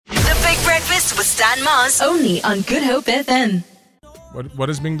Breakfast with Stan Mars. Only on Good Hope FM. What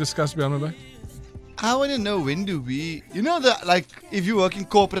is being discussed behind my back? I want to know, when do we, if you work in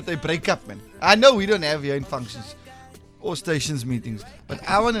corporate, they break up, man. I know we don't have here in functions or stations meetings, but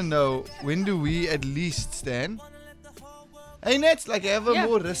I want to know, when do we at least stand? Hey, Nets, have a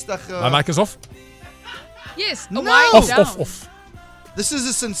more rustige... My mic is off. Yes, No. wind down. Off. This is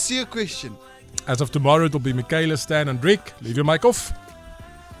a sincere question. As of tomorrow, it'll be Michaela, Stan, and Rick. Leave your mic off.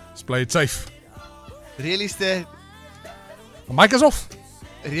 Let's play it safe. Really, Stan? My mic is off.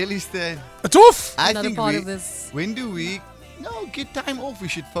 Really, Stan? It's off. I Another think part we, of this. when do we... No, get time off. We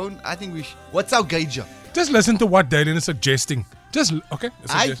should phone. I think we should... What's our gauge? Just listen to what Dalen is suggesting. Okay.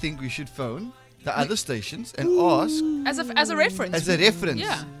 I think we should phone the other stations and ask As a reference. as a reference.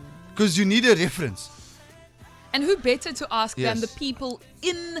 Yeah. Because you need a reference. And who better to ask than Yes. the people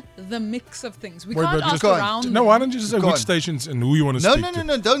in the mix of things? We Wait, can't but ask just can't. around. No, why don't you just say Go which on. stations and who you want to No, speak to?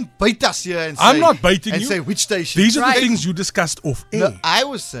 no. Don't bait us here and say... I'm not baiting and you. say which station. These are Right. the things you discussed off air. No, I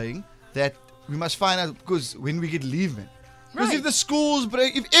was saying that we must find out, because when we get leave, man. Because Right. if the schools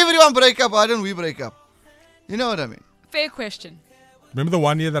break, if everyone break up, why don't we break up? You know what I mean? Fair question. Remember the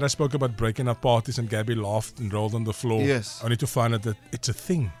one year that I spoke about breaking up parties and Gabby laughed and rolled on the floor? Yes. Only to find out that it's a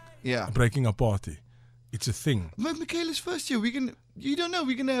thing. Yeah. Breaking a party. It's a thing. But Michaela's first year, you don't know,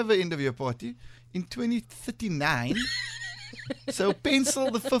 we're going to have an end of year party in 2039. So pencil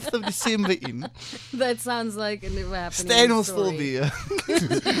the 5th of December in. That sounds like a never happening Stan will story. still be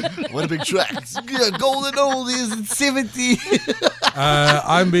here. What a big track. Yeah, golden oldies at 70.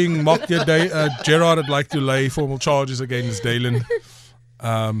 I'm being mocked here. Gerard would like to lay formal charges against Dalen.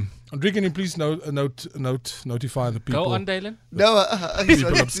 Andre, can you please notify the people? Go on, Dalen. No,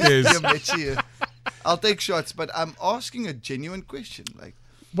 People upstairs. I'll take shots, but I'm asking a genuine question.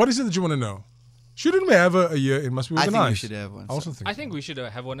 What is it that you want to know? Shouldn't we have a year? It must be I organized. think we should have one. I also think. I think we should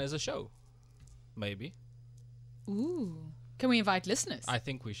have one as a show. Maybe. Ooh. Can we invite listeners? I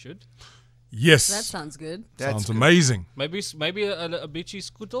think we should. Yes. That sounds good. Sounds good. amazing. Maybe a beachy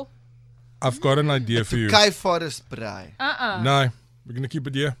scootle. I've got an idea for you. Kai Forest Braai. No, we're going to keep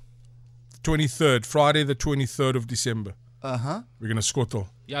it here. 23rd, Friday the 23rd of December. Uh-huh. We're going to scuttle.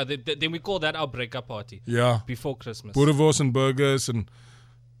 Yeah, then we call that our breakup party. Yeah. Before Christmas. Boerewors and burgers and...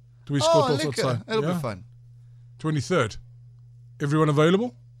 Do we Oh, scuttles lekker. outside? It'll Yeah. be fun. 23rd. Everyone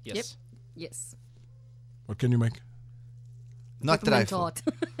available? Yes. Yes. What can you make? Not Peppermint trifle.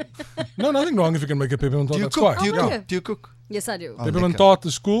 tart. No, nothing wrong if you can make a peppermint Do tart. you That's cook? fine. Do you Yeah. cook? Do you cook? Yes, I do. Oh, Peppermint lekker. tart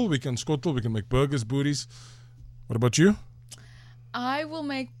is cool. We can scuttle. We can make burgers, booties. What about you? I will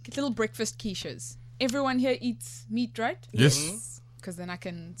make little breakfast quiches. Everyone here eats meat, right? Yes. Because then I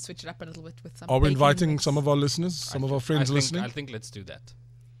can switch it up a little bit with some Are we bacon inviting bits. some of our listeners, some of our friends listening? I think let's do that.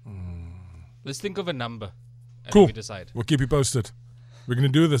 Let's think of a number. And Cool. we decide. We'll keep you posted. We're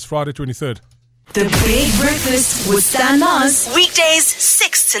going to do this Friday 23rd. The Big Breakfast with Stan Mars. Weekdays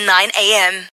 6 to 9 a.m.